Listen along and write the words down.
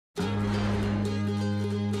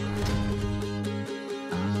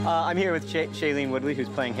I'm here with Shailene Woodley, who's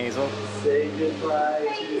playing Hazel. Say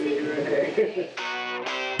goodbye to your hair.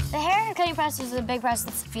 The hair cutting process is a big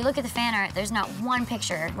process. If you look at the fan art, there's not one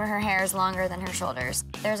picture where her hair is longer than her shoulders.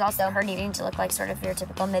 There's also her needing to look like sort of your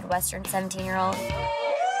typical Midwestern 17-year-old.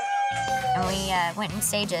 And we went in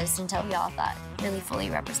stages until we all thought really fully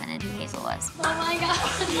represented who Hazel was. Oh my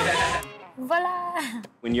God. Yeah. Voila!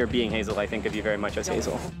 When you're being Hazel, I think of you very much as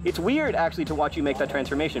Hazel. It's weird, actually, to watch you make that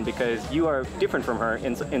transformation because you are different from her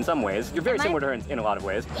in some ways. You're very similar to her in a lot of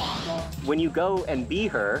ways. When you go and be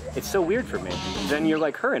her, it's so weird for me. Then you're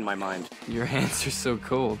like her in my mind. Your hands are so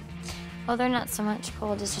cold. Well, they're not so much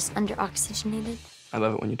cold, it's just under-oxygenated. I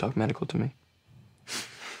love it when you talk medical to me.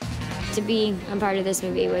 To be a part of this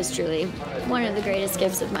movie was truly one of the greatest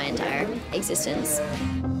gifts of my entire existence.